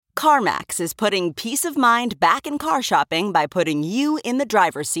CarMax is putting peace of mind back in car shopping by putting you in the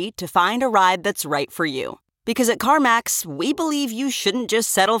driver's seat to find a ride that's right for you. Because at CarMax, we believe you shouldn't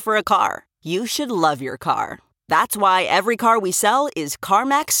just settle for a car. You should love your car. That's why every car we sell is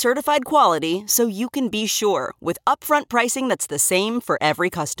CarMax certified quality, so you can be sure with upfront pricing that's the same for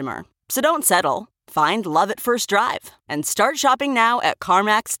every customer. So don't settle. Find love at first drive and start shopping now at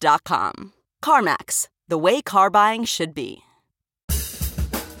CarMax.com. CarMax, the way car buying should be.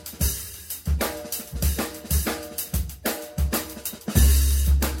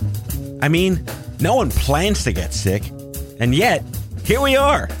 I mean, no one plans to get sick, and yet, here we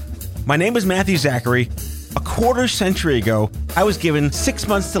are. My name is Matthew Zachary. A quarter century ago, I was given 6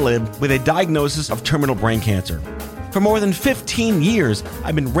 months to live with a diagnosis of terminal brain cancer. For more than 15 years,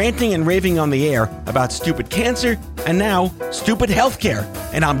 I've been ranting and raving on the air about stupid cancer and now stupid healthcare,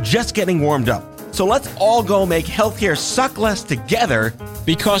 and I'm just getting warmed up. So let's all go make healthcare suck less together,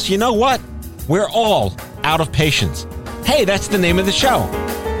 because you know what? We're all out of patience. Hey, that's the name of the show.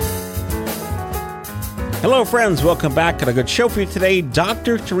 Hello, friends. Welcome back. Got a good show for you today.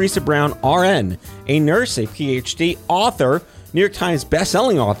 Dr. Theresa Brown, RN, a nurse, a PhD, author, New York Times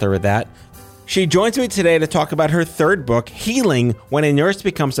bestselling author at that. She joins me today to talk about her third book, Healing When a Nurse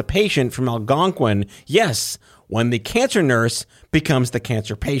Becomes a Patient, from Algonquin. Yes, when the cancer nurse becomes the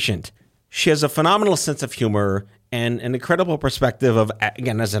cancer patient. She has a phenomenal sense of humor and an incredible perspective of,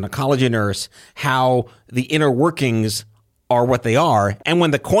 again, as an oncology nurse, how the inner workings are what they are, and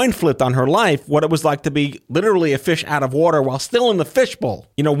when the coin flipped on her life, what it was like to be literally a fish out of water while still in the fishbowl.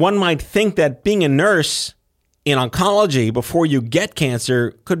 You know, one might think that being a nurse in oncology before you get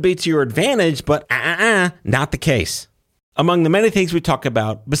cancer could be to your advantage, but not the case. Among the many things we talk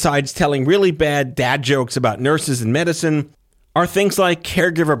about, besides telling really bad dad jokes about nurses and medicine, are things like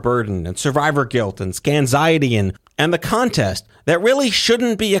caregiver burden and survivor guilt and scanxiety and the contest that really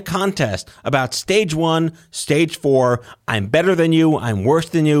shouldn't be a contest about stage 1, stage 4, I'm better than you, I'm worse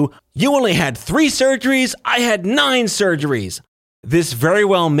than you. You only had 3 surgeries, I had 9 surgeries. This very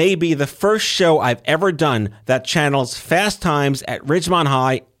well may be the first show I've ever done that channels Fast Times at Ridgemont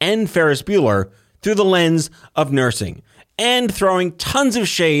High and Ferris Bueller through the lens of nursing, and throwing tons of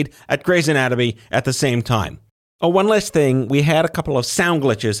shade at Grey's Anatomy at the same time. Oh, one last thing, we had a couple of sound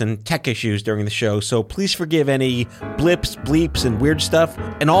glitches and tech issues during the show, so please forgive any blips, bleeps, and weird stuff,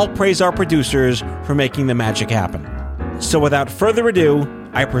 and all praise our producers for making the magic happen. So without further ado,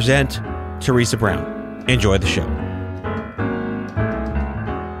 I present Theresa Brown. Enjoy the show.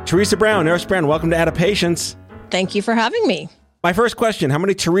 Theresa Brown, Nurse Brown, welcome to Out of Patience. Thank you for having me. My first question, how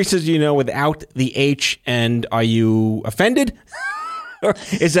many Theresas do you know without the H, and are you offended? Or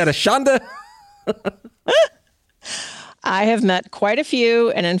is that a Shonda? I have met quite a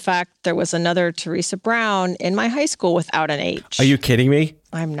few, and in fact, there was another Theresa Brown in my high school without an H. Are you kidding me?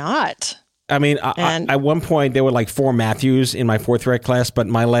 I'm not. I mean, at one point, there were like 4 Matthews in my 4th grade class, but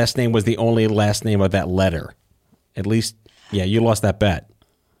my last name was the only last name of that letter. At least, yeah, you lost that bet.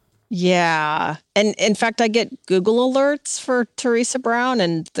 Yeah. And in fact, I get Google alerts for Theresa Brown,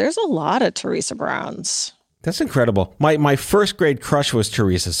 and there's a lot of Theresa Browns. That's incredible. My 1st grade crush was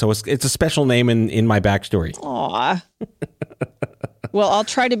Theresa, so it's a special name in my backstory. Aw. Well, I'll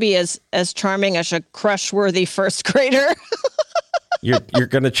try to be as charming as a crush-worthy 1st grader. You're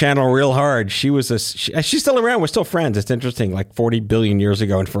going to channel real hard. She's still around. We're still friends. It's interesting. Like 40 billion years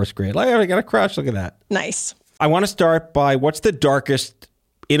ago in 1st grade. Like, I got a crush. Look at that. Nice. I want to start by, what's the darkest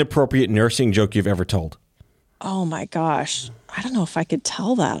inappropriate nursing joke you've ever told? Oh my gosh. I don't know if I could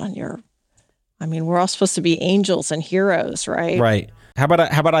tell that on your... I mean, we're all supposed to be angels and heroes, right? Right. How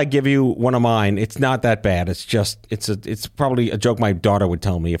about I give you one of mine? It's not that bad. It's probably a joke my daughter would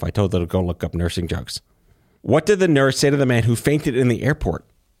tell me if I told her to go look up nursing jokes. What did the nurse say to the man who fainted in the airport?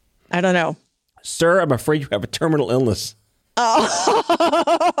 I don't know. Sir, I'm afraid you have a terminal illness.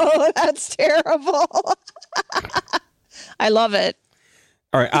 Oh, that's terrible. I love it.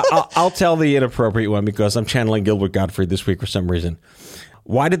 All right, I'll tell the inappropriate one because I'm channeling Gilbert Gottfried this week for some reason.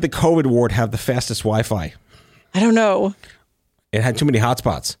 Why did the COVID ward have the fastest Wi-Fi? I don't know. It had too many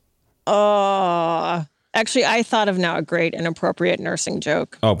hotspots. Actually, I thought of now a great inappropriate nursing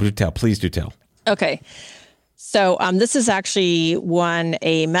joke. Oh, do tell. Please do tell. Okay. So this is actually one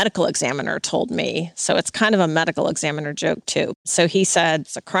a medical examiner told me. So it's kind of a medical examiner joke, too. So he said,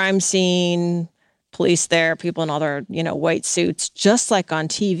 it's a crime scene, police there, people in all their, white suits, just like on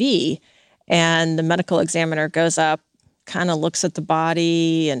TV. And the medical examiner goes up, kind of looks at the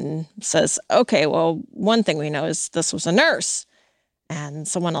body and says, okay, well, one thing we know is this was a nurse. And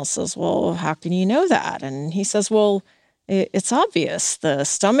someone else says, well, how can you know that? And he says, well, It's obvious. The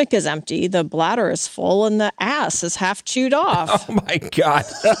stomach is empty, the bladder is full, and the ass is half chewed off. Oh, my God.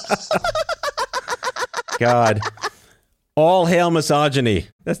 God. All hail misogyny.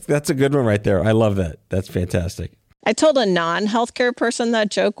 That's a good one right there. I love that. That's fantastic. I told a non-healthcare person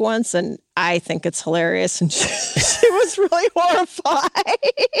that joke once, and I think it's hilarious, and she was really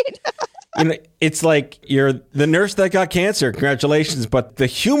horrified. It's like you're the nurse that got cancer. Congratulations. But the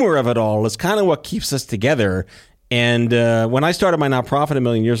humor of it all is kind of what keeps us together. And when I started my nonprofit a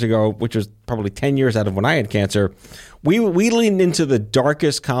million years ago, which was probably 10 years out of when I had cancer, we leaned into the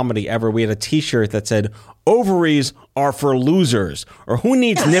darkest comedy ever. We had a T-shirt that said, "Ovaries are for losers," or "Who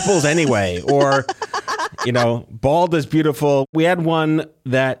needs nipples anyway?" Or, "Bald is beautiful." We had one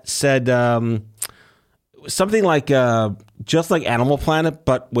that said something like just like Animal Planet,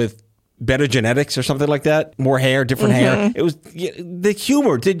 but with better genetics or something like that. More hair, different hair. It was the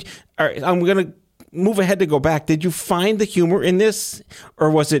humor. All right, I'm going to move ahead to go back. Did you find the humor in this,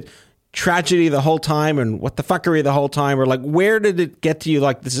 or was it tragedy the whole time and what the fuckery the whole time? Or like, where did it get to you?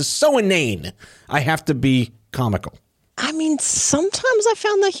 Like, this is so inane, I have to be comical. I mean, sometimes I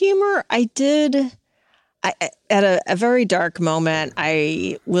found the humor. At a very dark moment,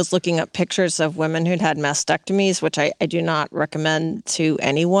 I was looking up pictures of women who'd had mastectomies, which I do not recommend to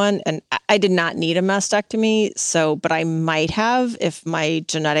anyone. And I did not need a mastectomy, but I might have if my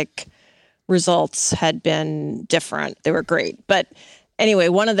genetic results had been different. They were great. But anyway,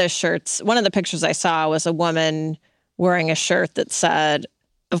 one of the pictures I saw was a woman wearing a shirt that said,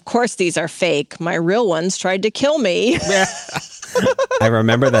 "Of course, these are fake. My real ones tried to kill me." I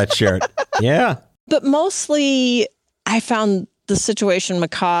remember that shirt. Yeah. But mostly I found the situation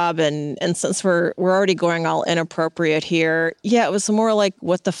macabre. And since we're already going all inappropriate here, yeah, it was more like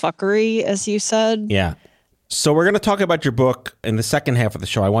what the fuckery, as you said. Yeah. So we're going to talk about your book in the second half of the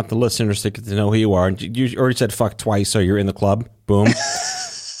show. I want the listeners to get to know who you are. You already said fuck twice, so you're in the club. Boom.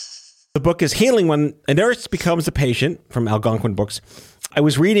 The book is Healing When a Nurse Becomes a Patient from Algonquin Books. I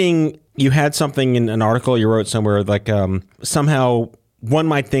was reading, you had something in an article you wrote somewhere, like somehow one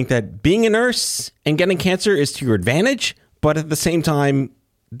might think that being a nurse and getting cancer is to your advantage, but at the same time,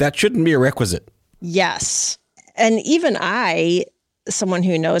 that shouldn't be a requisite. Yes. And even I, someone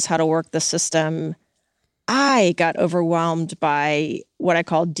who knows how to work the system, I got overwhelmed by what I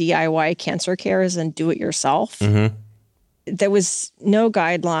call DIY cancer cares and do it yourself. Mm-hmm. There was no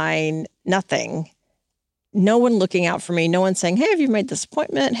guideline, nothing. No one looking out for me. No one saying, "Hey, have you made this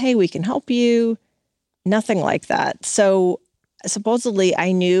appointment? Hey, we can help you." Nothing like that. So supposedly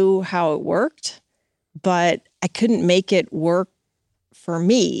I knew how it worked, but I couldn't make it work for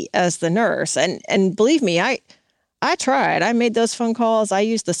me as the nurse. And believe me, I tried. I made those phone calls. I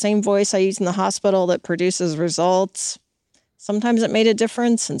used the same voice I use in the hospital that produces results. Sometimes it made a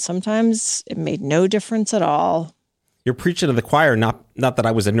difference, and sometimes it made no difference at all. You're preaching to the choir, not that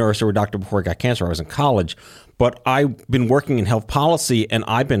I was a nurse or a doctor before I got cancer. I was in college, but I've been working in health policy, and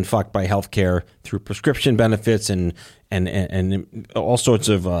I've been fucked by healthcare through prescription benefits and all sorts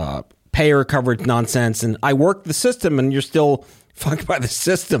of payer coverage nonsense. And I work the system, and you're still fucked by the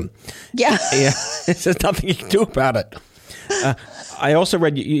system. Yeah. Yeah. There's nothing you can do about it. I also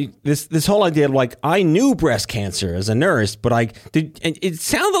read this whole idea of like, I knew breast cancer as a nurse, but it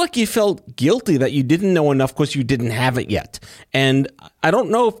sounded like you felt guilty that you didn't know enough because you didn't have it yet. And I don't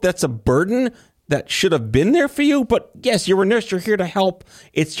know if that's a burden that should have been there for you, but yes, you're a nurse, you're here to help.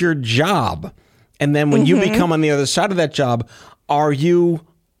 It's your job. And then when you become on the other side of that job, are you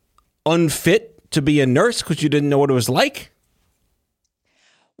unfit to be a nurse because you didn't know what it was like?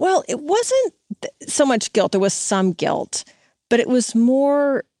 Well, it wasn't so much guilt. There was some guilt, but it was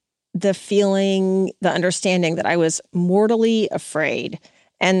more the feeling, the understanding that I was mortally afraid.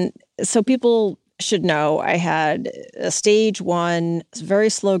 And so people should know I had a stage 1, very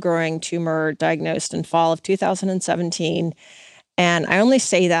slow growing tumor diagnosed in fall of 2017. And I only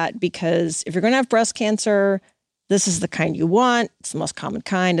say that because if you're going to have breast cancer, this is the kind you want. It's the most common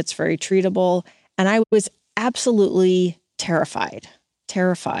kind. It's very treatable. And I was absolutely terrified.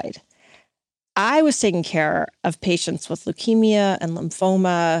 I was taking care of patients with leukemia and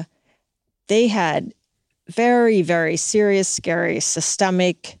lymphoma. They had very, very serious, scary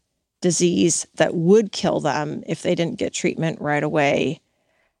systemic disease that would kill them if they didn't get treatment right away.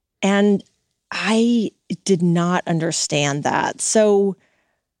 And I did not understand that. So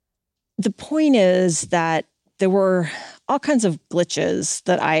the point is that there were all kinds of glitches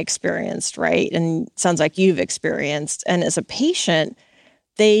that I experienced, right? And it sounds like you've experienced. And as a patient,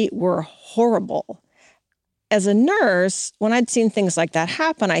 they were horrible. As a nurse, when I'd seen things like that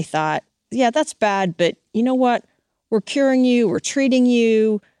happen, I thought, yeah, that's bad, but you know what? We're curing you, we're treating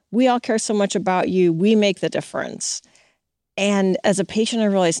you, we all care so much about you, we make the difference. And as a patient, I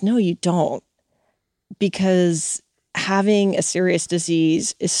realized, no, you don't, because having a serious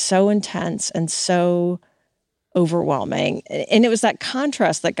disease is so intense and so overwhelming. And it was that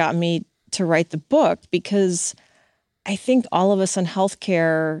contrast that got me to write the book, because I think all of us in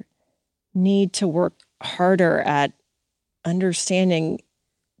healthcare need to work harder at understanding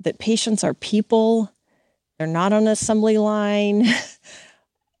that patients are people. They're not on an assembly line.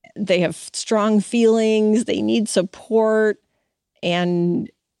 They have strong feelings. They need support. And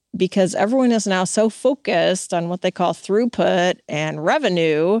because everyone is now so focused on what they call throughput and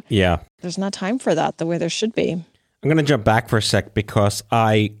revenue, there's not time for that the way there should be. I'm going to jump back for a sec, because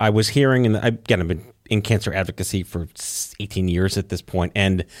I was hearing, and again, I've been in cancer advocacy for 18 years at this point,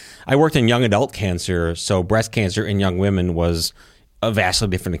 and I worked in young adult cancer, so breast cancer in young women was a vastly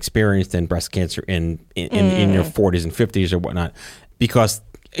different experience than breast cancer in your 40s and 50s or whatnot, because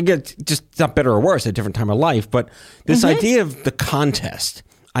again, just not better or worse at a different time of life, but this idea of the contest,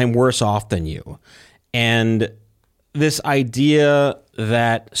 I'm worse off than you, and this idea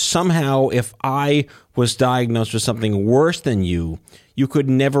that somehow if I was diagnosed with something worse than you, you could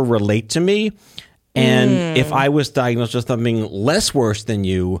never relate to me. And if I was diagnosed with something less worse than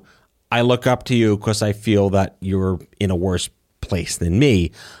you, I look up to you because I feel that you're in a worse place than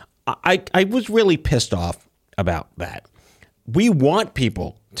me. I was really pissed off about that. We want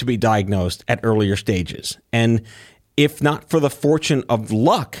people to be diagnosed at earlier stages. And if not for the fortune of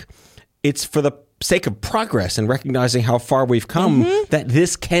luck, it's for the sake of progress and recognizing how far we've come, that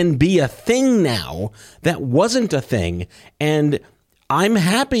this can be a thing now that wasn't a thing. And I'm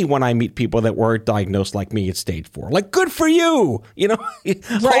happy when I meet people that were diagnosed like me at stage 4. Like, good for you. You know,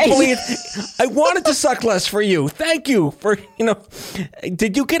 hopefully I wanted to suck less for you. Thank you for,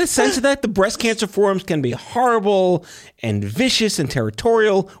 did you get a sense of that? The breast cancer forums can be horrible and vicious and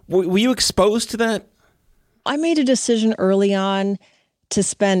territorial. Were you exposed to that? I made a decision early on to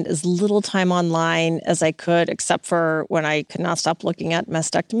spend as little time online as I could, except for when I could not stop looking at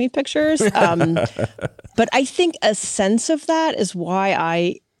mastectomy pictures. But I think a sense of that is why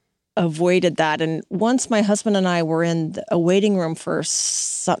I avoided that. And once my husband and I were in a waiting room for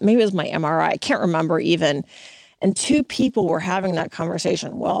maybe it was my MRI, I can't remember even. And 2 people were having that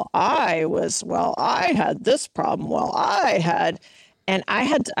conversation. I had this problem. And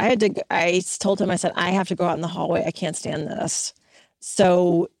I told him, I said, I have to go out in the hallway. I can't stand this.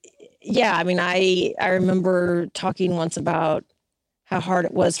 So, yeah, I mean, I remember talking once about how hard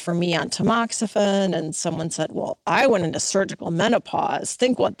it was for me on tamoxifen, and someone said, well, I went into surgical menopause.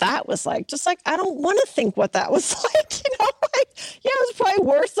 Think what that was like. Just like, I don't want to think what that was like, it was probably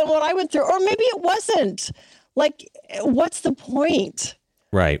worse than what I went through, or maybe it wasn't. Like, what's the point?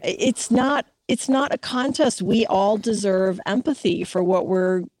 Right. It's not a contest. We all deserve empathy for what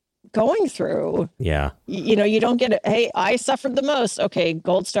we're going through. Yeah. You don't get it. Hey, I suffered the most. Okay,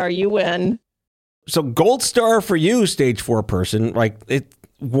 gold star, you win. So gold star for you, stage 4 person.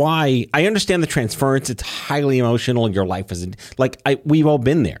 Why? I understand the transference. It's highly emotional. Your life is we've all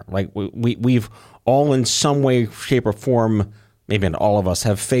been there. Like we've all in some way, shape, or form, maybe not all of us,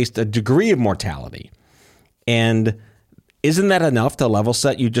 have faced a degree of mortality. And isn't that enough to level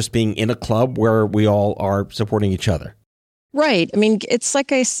set you just being in a club where we all are supporting each other? Right. I mean, it's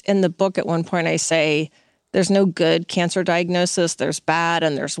like in the book at one point I say, there's no good cancer diagnosis. There's bad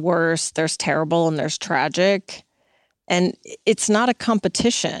and there's worse. There's terrible and there's tragic. And it's not a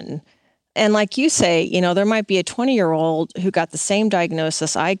competition. And like you say, there might be a 20-year-old who got the same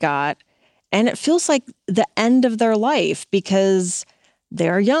diagnosis I got, and it feels like the end of their life because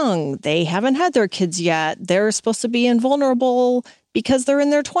they're young. They haven't had their kids yet. They're supposed to be invulnerable because they're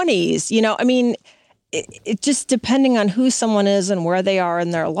in their 20s. I mean, it just depending on who someone is and where they are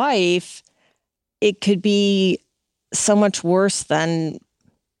in their life, it could be so much worse than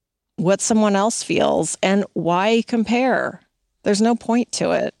what someone else feels. And why compare? There's no point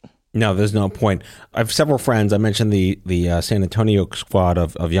to it. No, there's no point. I have several friends. I mentioned the San Antonio squad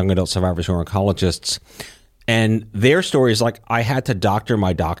of young adult survivors who are oncologists. And their story is like, I had to doctor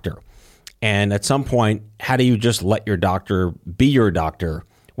my doctor. And at some point, how do you just let your doctor be your doctor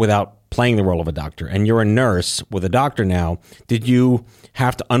without playing the role of a doctor? And you're a nurse with a doctor now. Did you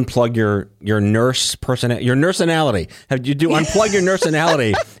have to unplug your nurse your nurseanality? Did you unplug your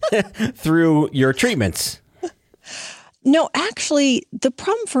nurseanality through your treatments? No, actually, the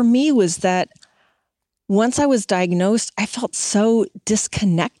problem for me was that once I was diagnosed, I felt so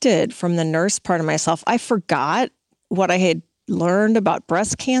disconnected from the nurse part of myself. I forgot what I had learned about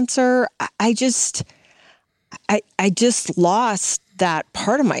breast cancer. I just lost that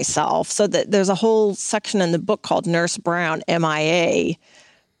part of myself. So that there's a whole section in the book called Nurse Brown, MIA,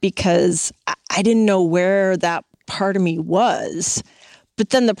 because I didn't know where that part of me was. But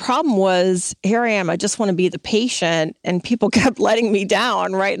then the problem was, here I am, I just want to be the patient, and people kept letting me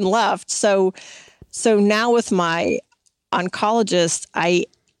down right and left. So now with my oncologist, I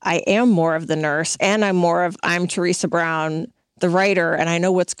am more of the nurse, and I'm Theresa Brown, the writer, and I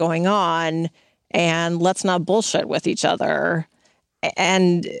know what's going on, and let's not bullshit with each other.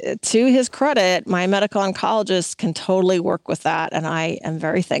 And to his credit, my medical oncologist can totally work with that, and I am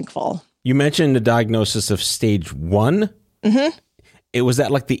very thankful. You mentioned the diagnosis of stage 1. Mm-hmm. Was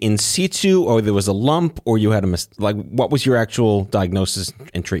that like the in situ, or there was a lump, or you had what was your actual diagnosis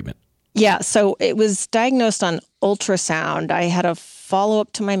and treatment? Yeah, so it was diagnosed on ultrasound. I had a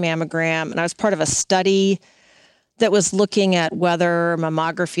follow-up to my mammogram, and I was part of a study that was looking at whether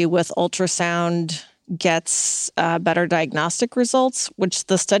mammography with ultrasound gets better diagnostic results, which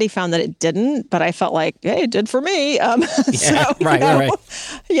the study found that it didn't, but I felt like, hey, it did for me. Right.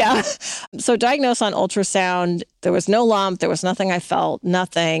 Yeah. So diagnosed on ultrasound, there was no lump, there was nothing I felt,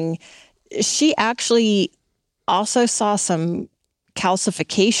 nothing. She actually also saw some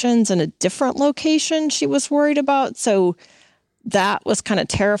calcifications in a different location she was worried about. So that was kind of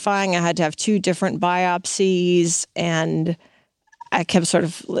terrifying. I had to have 2 different biopsies, and I kept sort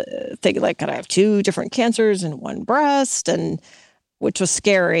of thinking, like, could I have 2 different cancers in one breast? And which was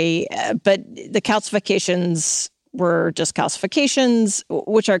scary. But the calcifications were just calcifications,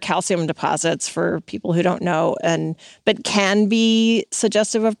 which are calcium deposits for people who don't know, but can be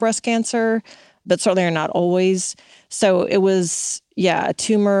suggestive of breast cancer, but certainly are not always. So it was, a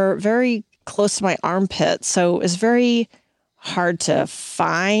tumor very close to my armpit. So it was very hard to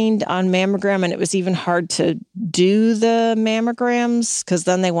find on mammogram, and it was even hard to do the mammograms because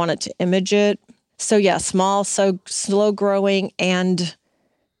then they wanted to image it. So small, so slow growing, and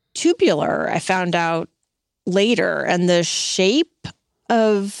tubular, I found out later. And the shape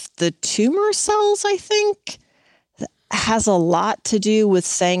of the tumor cells, I think, has a lot to do with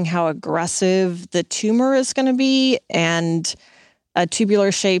saying how aggressive the tumor is going to be, and a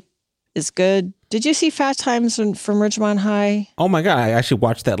tubular shape is good. Did you see Fast Times from Ridgemont High? Oh my God, I actually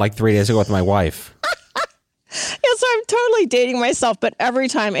watched that like 3 days ago with my wife. So I'm totally dating myself, but every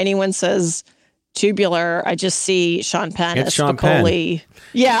time anyone says tubular, I just see Sean Penn as Sean Penn.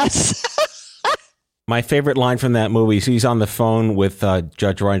 Yes. My favorite line from that movie, so he's on the phone with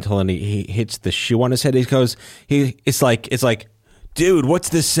Judge Reintel, and he hits the shoe on his head. He goes, it's like, dude, what's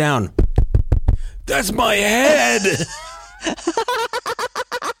this sound? That's my head.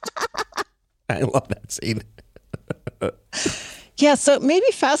 I love that scene. So maybe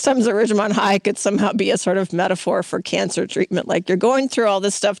Fast Times at Ridgemont High could somehow be a sort of metaphor for cancer treatment. Like, you're going through all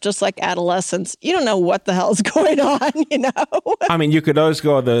this stuff just like adolescence. You don't know what the hell's going on, I mean, you could always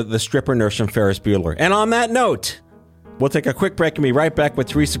go the stripper nurse from Ferris Bueller. And on that note, we'll take a quick break and be right back with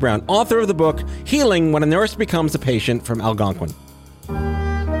Theresa Brown, author of the book, Healing When a Nurse Becomes a Patient, from Algonquin.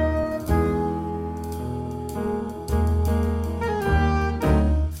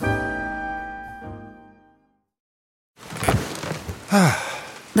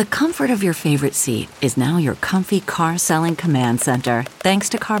 The comfort of your favorite seat is now your comfy car selling command center, thanks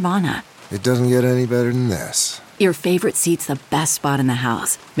to Carvana. It doesn't get any better than this. Your favorite seat's the best spot in the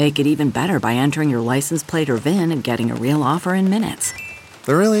house. Make it even better by entering your license plate or VIN and getting a real offer in minutes.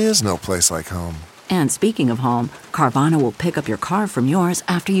 There really is no place like home. And speaking of home, Carvana will pick up your car from yours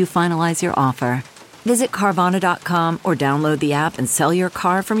after you finalize your offer. Visit Carvana.com or download the app and sell your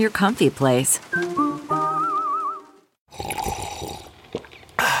car from your comfy place.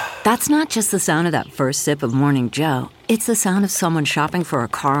 That's not just the sound of that first sip of Morning Joe. It's the sound of someone shopping for a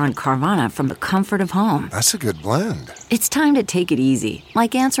car on Carvana from the comfort of home. That's a good blend. It's time to take it easy,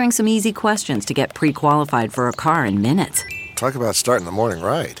 like answering some easy questions to get pre-qualified for a car in minutes. Talk about starting the morning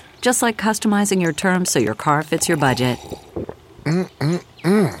right. Just like customizing your terms so your car fits your budget.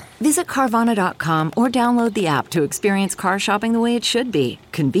 Visit Carvana.com or download the app to experience car shopping the way it should be.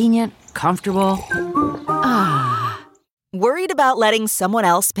 Convenient, comfortable. Worried about letting someone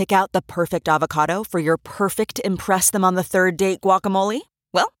else pick out the perfect avocado for your perfect impress-them-on-the-third-date guacamole?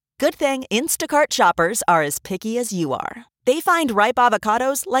 Well, good thing Instacart shoppers are as picky as you are. They find ripe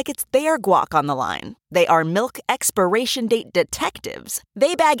avocados like it's their guac on the line. They are milk expiration date detectives.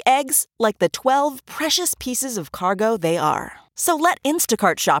 They bag eggs like the 12 precious pieces of cargo they are. So let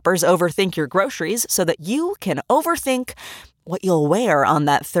Instacart shoppers overthink your groceries so that you can overthink what you'll wear on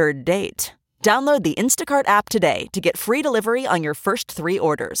that third date. Download the Instacart app today to get free delivery on your first 3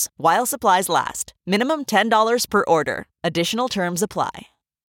 orders, while supplies last. Minimum $10 per order. Additional terms apply.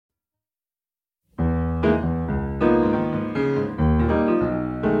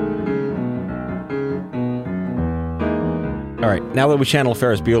 All right, now that we channel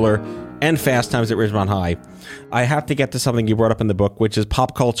Ferris Bueller, and Fast Times at Ridgemont High, I have to get to something you brought up in the book, which is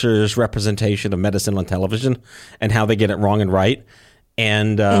pop culture's representation of medicine on television and how they get it wrong and right.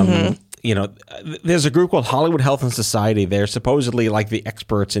 And, there's a group called Hollywood Health and Society. They're supposedly like the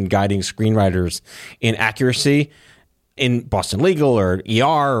experts in guiding screenwriters in accuracy in Boston Legal or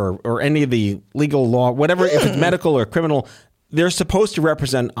ER or any of the legal law, whatever, if it's medical or criminal. They're supposed to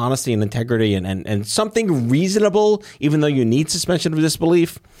represent honesty and integrity and something reasonable, even though you need suspension of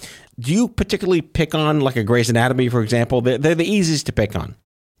disbelief. Do you particularly pick on like a Grey's Anatomy, for example? They're the easiest to pick on.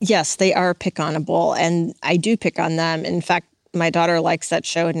 Yes, they are pick-onable, and I do pick on them. In fact, my daughter likes that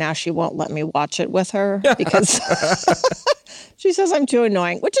show, and now she won't let me watch it with her because she says I'm too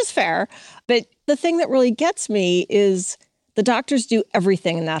annoying, which is fair. But the thing that really gets me is the doctors do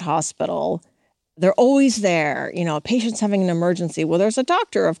everything in that hospital. They're always there. A patient's having an emergency. Well, there's a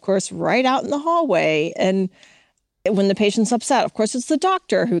doctor, of course, right out in the hallway. And when the patient's upset, of course, it's the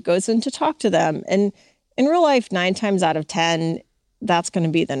doctor who goes in to talk to them. And in real life, 9 times out of 10, that's going to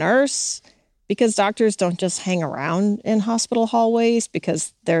be the nurse, because doctors don't just hang around in hospital hallways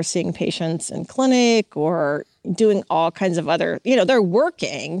because they're seeing patients in clinic or doing all kinds of other, they're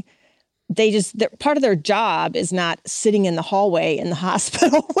working. Part of their job is not sitting in the hallway in the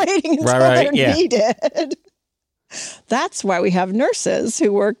hospital waiting until they're needed. That's why we have nurses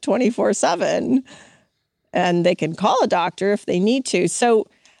who work 24/7, and they can call a doctor if they need to. So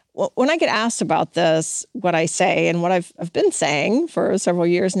when I get asked about this, what I say and what I've been saying for several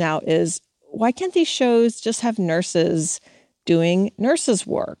years now is, why can't these shows just have nurses doing nurses'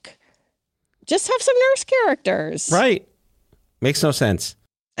 work? Just have some nurse characters. Right. Makes no sense.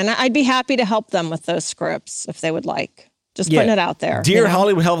 And I'd be happy to help them with those scripts if they would like. Just putting it out there. Dear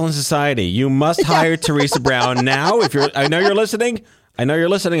Hollywood Health and Society, you must hire Theresa Brown now. I know you're listening.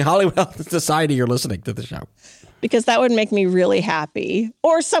 Hollywood Health and Society, you're listening to the show. Because that would make me really happy.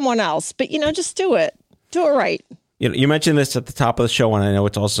 Or someone else. But, just do it. Do it right. You mentioned this at the top of the show, and I know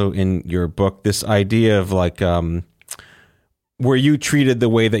it's also in your book, this idea of like where you treated the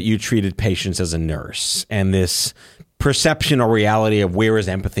way that you treated patients as a nurse, and this perception or reality of where is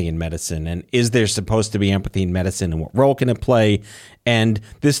empathy in medicine, and is there supposed to be empathy in medicine, and what role can it play? And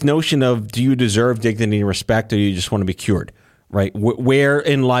this notion of, do you deserve dignity and respect, or you just want to be cured? Right?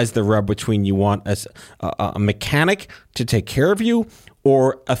 Wherein lies the rub between you want a mechanic to take care of you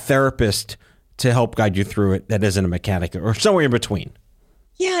or a therapist to help guide you through it that isn't a mechanic, or somewhere in between?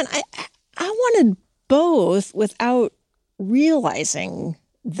 Yeah, and I wanted both without realizing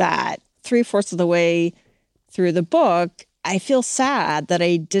that 3/4 of the way through the book. I feel sad that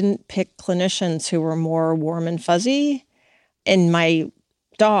I didn't pick clinicians who were more warm and fuzzy. And my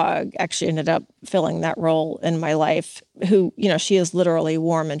dog actually ended up filling that role in my life, who, she is literally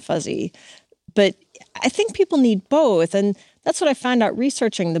warm and fuzzy. But I think people need both. And that's what I found out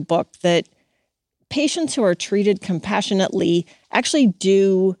researching the book, that patients who are treated compassionately actually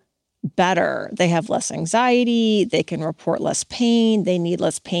do better. They have less anxiety. They can report less pain. They need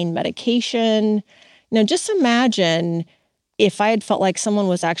less pain medication. Now, just imagine if I had felt like someone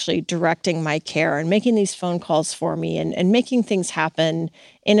was actually directing my care and making these phone calls for me and making things happen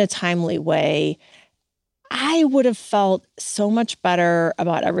in a timely way. I would have felt so much better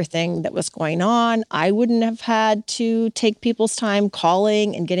about everything that was going on. I wouldn't have had to take people's time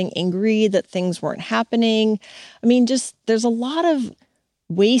calling and getting angry that things weren't happening. I mean, there's a lot of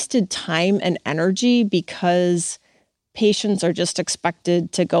wasted time and energy because patients are just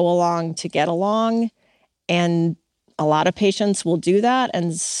expected to go along to get along. And a lot of patients will do that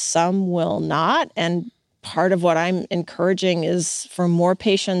and some will not. And part of what I'm encouraging is for more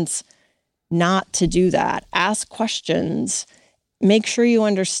patients not to do that. Ask questions. Make sure you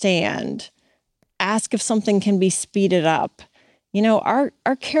understand. Ask if something can be speeded up. Our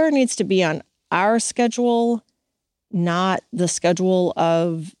care needs to be on our schedule, not the schedule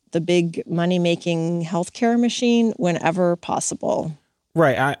of the big money-making healthcare machine whenever possible.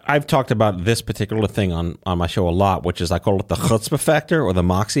 Right. I've talked about this particular thing on my show a lot, which is I call it the chutzpah factor or the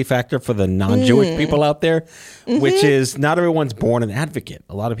moxie factor for the non-Jewish people out there, which is not everyone's born an advocate.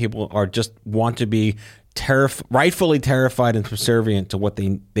 A lot of people are just want to be rightfully terrified and subservient to what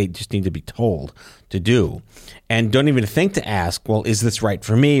they just need to be told to do, and don't even think to ask, well, is this right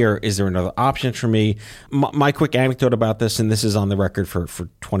for me, or is there another option for me? My quick anecdote about this, and this is on the record for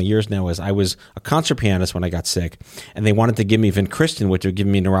 20 years now, is I was a concert pianist when I got sick, and they wanted to give me Vincristin, which would give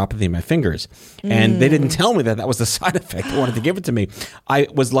me neuropathy in my fingers. And they didn't tell me that was the side effect. They wanted to give it to me. I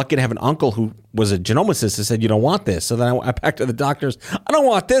was lucky to have an uncle who was a genomicist who said, you don't want this. So then I went back to the doctors. I don't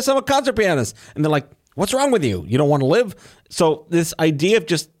want this. I'm a concert pianist. And they're like, what's wrong with you? You don't want to live? So this idea of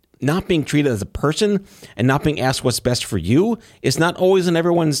just not being treated as a person and not being asked what's best for you is not always in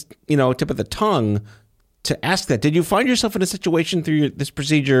everyone's, tip of the tongue to ask that. Did you find yourself in a situation through this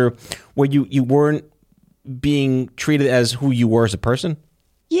procedure where you weren't being treated as who you were as a person?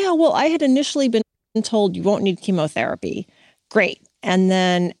 Yeah, well, I had initially been told you won't need chemotherapy. Great. And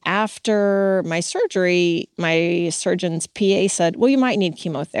then after my surgery, my surgeon's PA said, well, you might need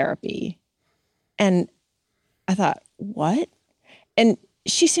chemotherapy. And I thought, what? And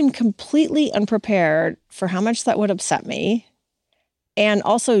she seemed completely unprepared for how much that would upset me, and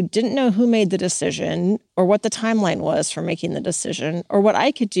also didn't know who made the decision or what the timeline was for making the decision or what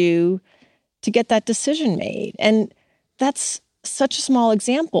I could do to get that decision made. And that's such a small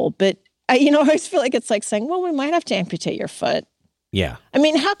example, but I always feel like it's like saying, well, we might have to amputate your foot. Yeah. I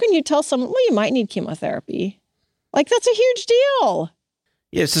mean, how can you tell someone, well, you might need chemotherapy? Like, that's a huge deal.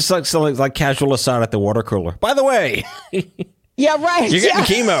 Yeah, it's just like casual aside at the water cooler. By the way. Yeah, right. You're getting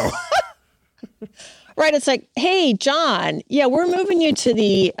chemo. Right. It's like, hey, John, yeah, we're moving you to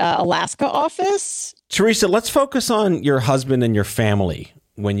the Alaska office. Theresa, let's focus on your husband and your family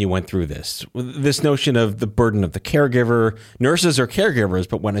when you went through this. This notion of the burden of the caregiver. Nurses are caregivers,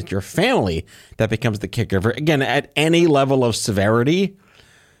 but when it's your family that becomes the caregiver, again, at any level of severity,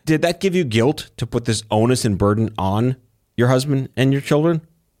 did that give you guilt to put this onus and burden on your husband and your children?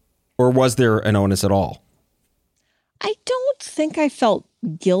 Or was there an onus at all? I don't think I felt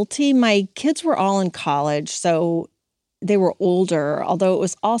guilty. My kids were all in college, so they were older, although it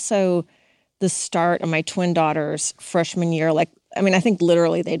was also the start of my twin daughter's freshman year. I think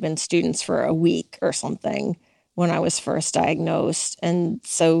literally they'd been students for a week or something when I was first diagnosed. And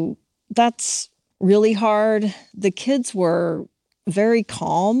so that's really hard. The kids were very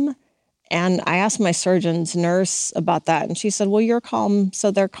calm. And I asked my surgeon's nurse about that. And she said, well, you're calm,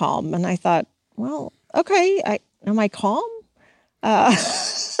 so they're calm. And I thought, well, okay, am I calm?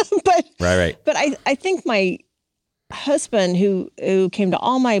 But Right. But I think my husband, who came to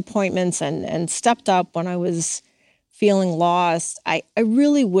all my appointments and stepped up when I was feeling lost, I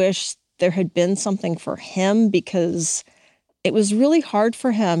really wish there had been something for him, because it was really hard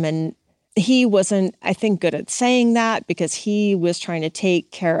for him. And he wasn't, I think, good at saying that, because he was trying to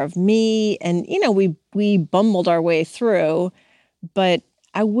take care of me. And, we bumbled our way through. But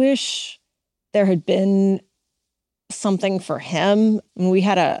I wish there had been something for him. We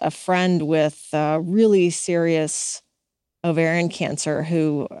had a friend with really serious ovarian cancer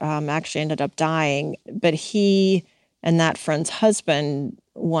who actually ended up dying. But he and that friend's husband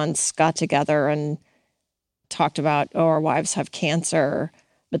once got together and talked about, our wives have cancer.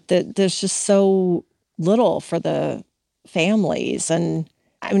 But there's just so little for the families. And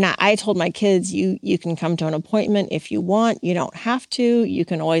I told my kids, you can come to an appointment if you want. You don't have to. You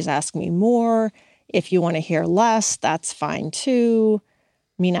can always ask me more. If you want to hear less, that's fine too.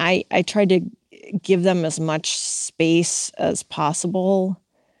 I tried to give them as much space as possible.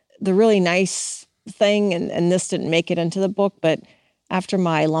 The really nice thing, and this didn't make it into the book, but after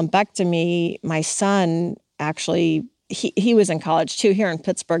my lumpectomy, my son actually, he was in college too here in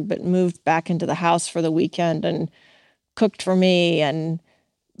Pittsburgh, but moved back into the house for the weekend and cooked for me. And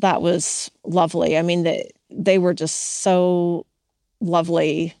that was lovely. They were just so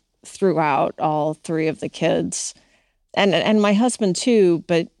lovely throughout, all three of the kids, and my husband too,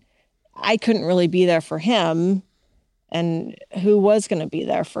 but I couldn't really be there for him. And who was going to be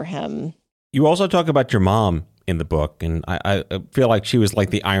there for him? You also talk about your mom in the book, and I feel like she was like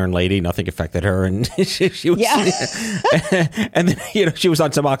the Iron Lady. Nothing affected her, and she was, yeah. And then she was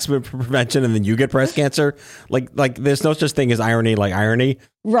on some oxygen prevention, and then you get breast cancer. Like there's no such thing as irony like irony,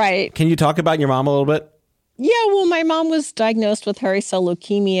 right? Can you talk about your mom a little bit? Yeah, well, my mom was diagnosed with hairy cell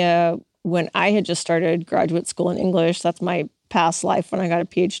leukemia when I had just started graduate school in English. That's my past life when I got a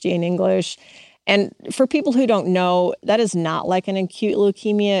PhD in English. And for people who don't know, that is not like an acute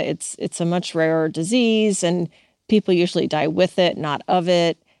leukemia. It's a much rarer disease, and people usually die with it, not of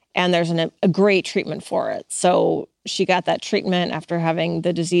it. And there's a great treatment for it. So she got that treatment after having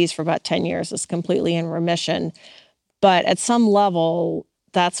the disease for about 10 years, is completely in remission. But at some level,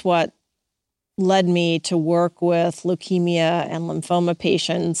 that's what led me to work with leukemia and lymphoma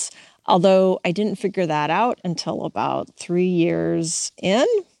patients, although I didn't figure that out until about 3 years in,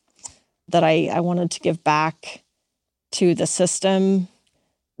 that I wanted to give back to the system.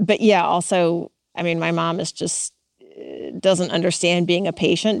 But yeah, also, my mom is just doesn't understand being a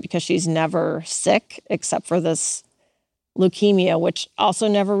patient, because she's never sick except for this leukemia, which also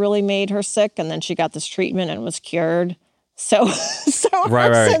never really made her sick. And then she got this treatment and was cured. So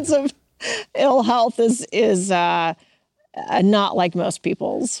her sense of ill health is not like most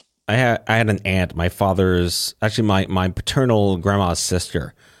people's. I had an aunt, my father's, actually my paternal grandma's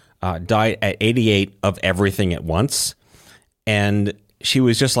sister. died at 88 of everything at once. And she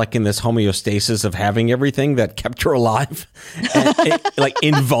was just like in this homeostasis of having everything that kept her alive. And like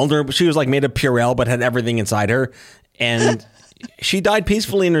invulnerable. She was like made of Purell, but had everything inside her. And she died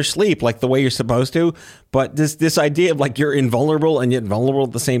peacefully in her sleep, like the way you're supposed to. But this idea of like you're invulnerable and yet vulnerable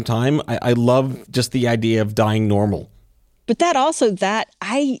at the same time, I love just the idea of dying normal. But that also, that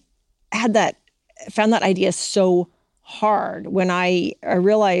I found that idea so hard when I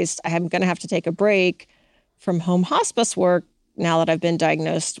realized I'm going to have to take a break from home hospice work now that I've been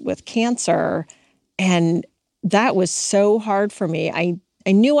diagnosed with cancer. And that was so hard for me.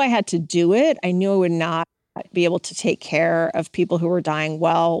 I knew I had to do it. I knew I would not be able to take care of people who were dying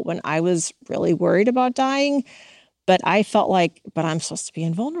well when I was really worried about dying. But I felt like, but I'm supposed to be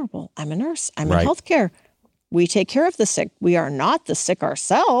invulnerable. I'm a nurse. I'm in healthcare. We take care of the sick. We are not the sick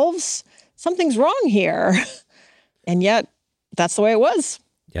ourselves. Something's wrong here. And yet, that's the way it was.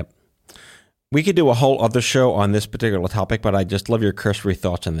 Yep. We could do a whole other show on this particular topic, but I just love your cursory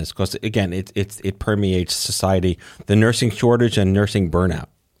thoughts on this because, again, it permeates society, the nursing shortage and nursing burnout.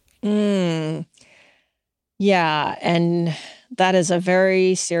 Yeah, and that is a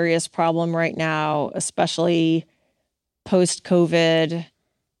very serious problem right now, especially post-COVID.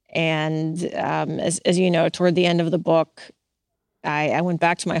 And as you know, toward the end of the book, I went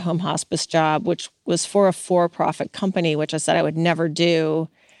back to my home hospice job, which was for a for-profit company, which I said I would never do.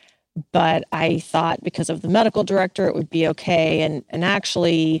 But I thought because of the medical director, it would be okay. And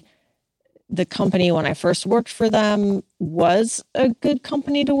actually, the company, when I first worked for them, was a good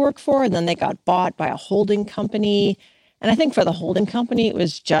company to work for. And then they got bought by a holding company. And I think for the holding company, it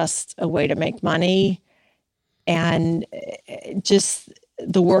was just a way to make money. And just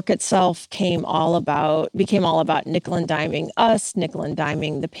the work itself became all about nickel and diming us, nickel and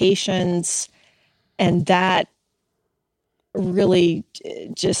diming the patients. And that really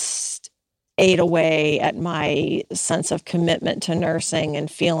just ate away at my sense of commitment to nursing and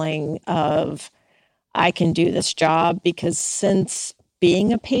feeling of I can do this job, because since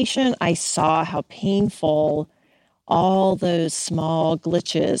being a patient, I saw how painful all those small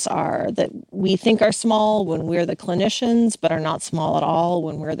glitches are that we think are small when we're the clinicians, but are not small at all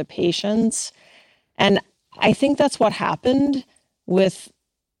when we're the patients. And I think that's what happened with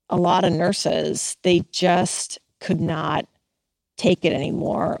a lot of nurses. They just could not take it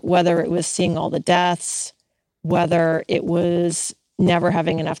anymore, whether it was seeing all the deaths, whether it was never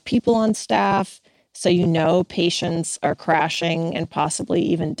having enough people on staff. So, patients are crashing and possibly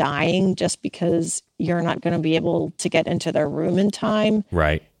even dying just because you're not going to be able to get into their room in time.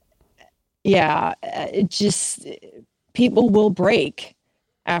 Right. Yeah. People will break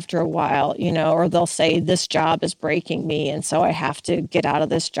after a while, or they'll say, this job is breaking me, and so I have to get out of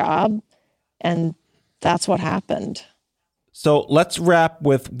this job. And that's what happened. So let's wrap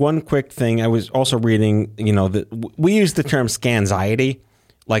with one quick thing. I was also reading, we use the term scanxiety,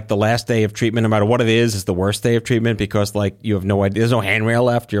 like the last day of treatment, no matter what it is the worst day of treatment because like you have no idea. There's no handrail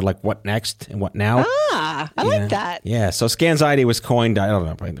left. You're like, what next and what now? I like that. Yeah. So scanxiety was coined, I don't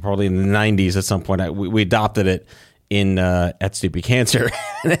know, probably in the 90s at some point. We adopted it at Stupid Cancer.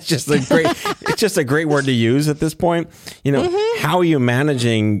 And it's just a great word to use at this point. How are you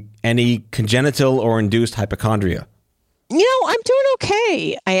managing any congenital or induced hypochondria? I'm doing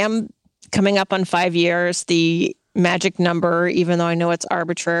okay. I am coming up on 5 years, the magic number, even though I know it's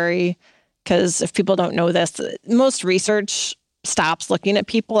arbitrary, because if people don't know this, most research stops looking at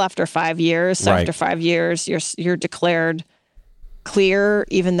people after 5 years. So after 5 years, you're declared clear,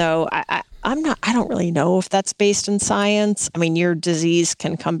 even though I don't really know if that's based in science. I mean, your disease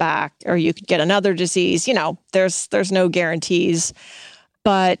can come back or you could get another disease. There's no guarantees.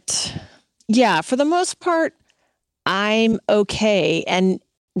 But yeah, for the most part, I'm okay. And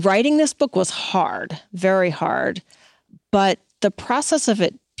writing this book was hard, very hard. But the process of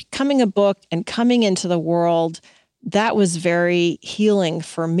it becoming a book and coming into the world, that was very healing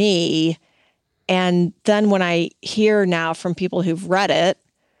for me. And then when I hear now from people who've read it,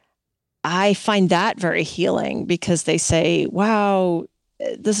 I find that very healing because they say, wow,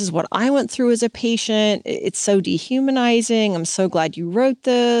 this is what I went through as a patient. It's so dehumanizing. I'm so glad you wrote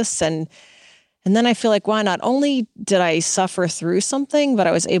this. And then I feel like, wow, not only did I suffer through something, but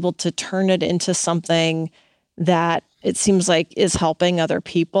I was able to turn it into something that it seems like is helping other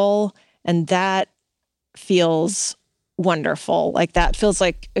people. And that feels wonderful. Like that feels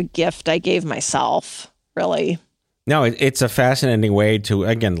like a gift I gave myself, really. No, it's a fascinating way to,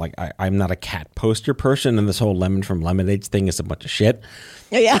 again, like I'm not a cat poster person, and this whole lemon from lemonades thing is a bunch of shit.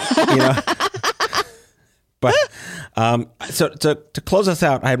 Yeah. But so to close us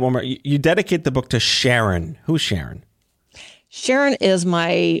out, I had one more. You dedicate the book to Sharon. Who's Sharon? Sharon is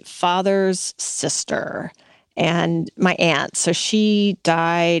my father's sister and my aunt. So she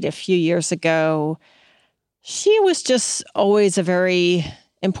died a few years ago. She was just always a very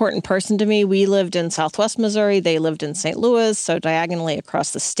important person to me. We lived in Southwest Missouri. They lived in St. Louis, so diagonally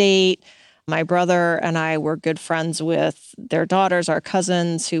across the state. My brother and I were good friends with their daughters, our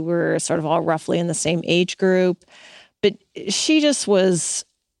cousins, who were sort of all roughly in the same age group. But she just was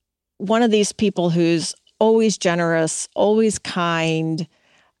one of these people who's always generous, always kind.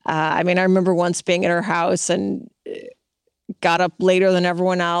 I remember once being at her house and got up later than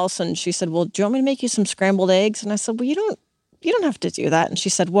everyone else. And she said, well, do you want me to make you some scrambled eggs? And I said, well, you don't have to do that. And she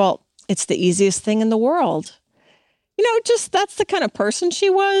said, well, it's the easiest thing in the world. Just that's the kind of person she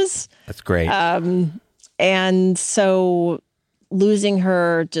was. That's great. And so losing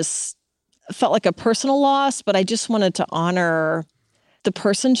her just felt like a personal loss, but I just wanted to honor the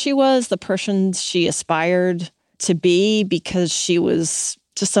person she was, the person she aspired to be, because she was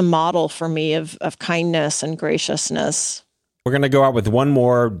just a model for me of kindness and graciousness. We're going to go out with one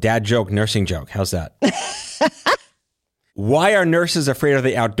more dad joke, nursing joke. How's that? Why are nurses afraid of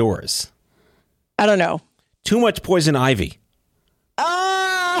the outdoors? I don't know. Too much poison ivy.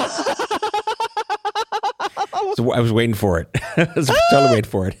 Oh! So I was waiting for it. I was totally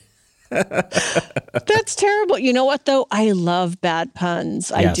waiting for it. That's terrible. You know what, though? I love bad puns.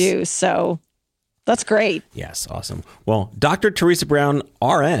 Yes. I do. So that's great. Yes, awesome. Well, Dr. Theresa Brown,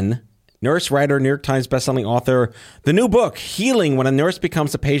 RN, nurse, writer, New York Times bestselling author. The new book, Healing When a Nurse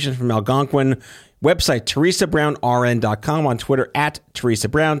Becomes a Patient from Algonquin. Website, TheresaBrownRN.com. On Twitter, at Theresa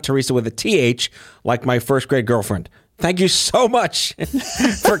Brown. Theresa with a TH, like my first grade girlfriend. Thank you so much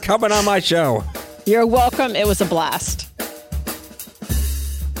for coming on my show. You're welcome. It was a blast.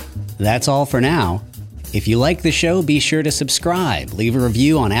 That's all for now. If you like the show, be sure to subscribe, leave a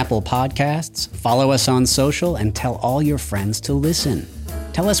review on Apple Podcasts, follow us on social, and tell all your friends to listen.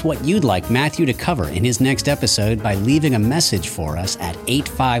 Tell us what you'd like Matthew to cover in his next episode by leaving a message for us at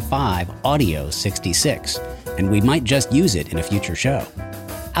 855-AUDIO-66, and we might just use it in a future show.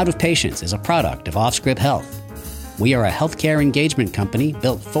 Out of Patients is a product of Offscript Health. We are a healthcare engagement company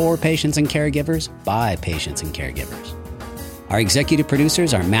built for patients and caregivers by patients and caregivers. Our executive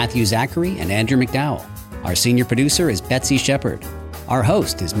producers are Matthew Zachary and Andrew McDowell. Our senior producer is Betsy Shepard. Our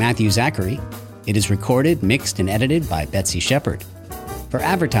host is Matthew Zachary. It is recorded, mixed, and edited by Betsy Shepard. For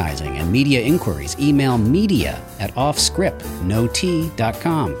advertising and media inquiries, email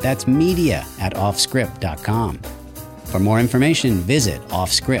media@offscript.com. That's media@offscript.com. For more information, visit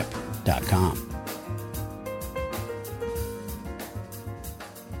offscript.com.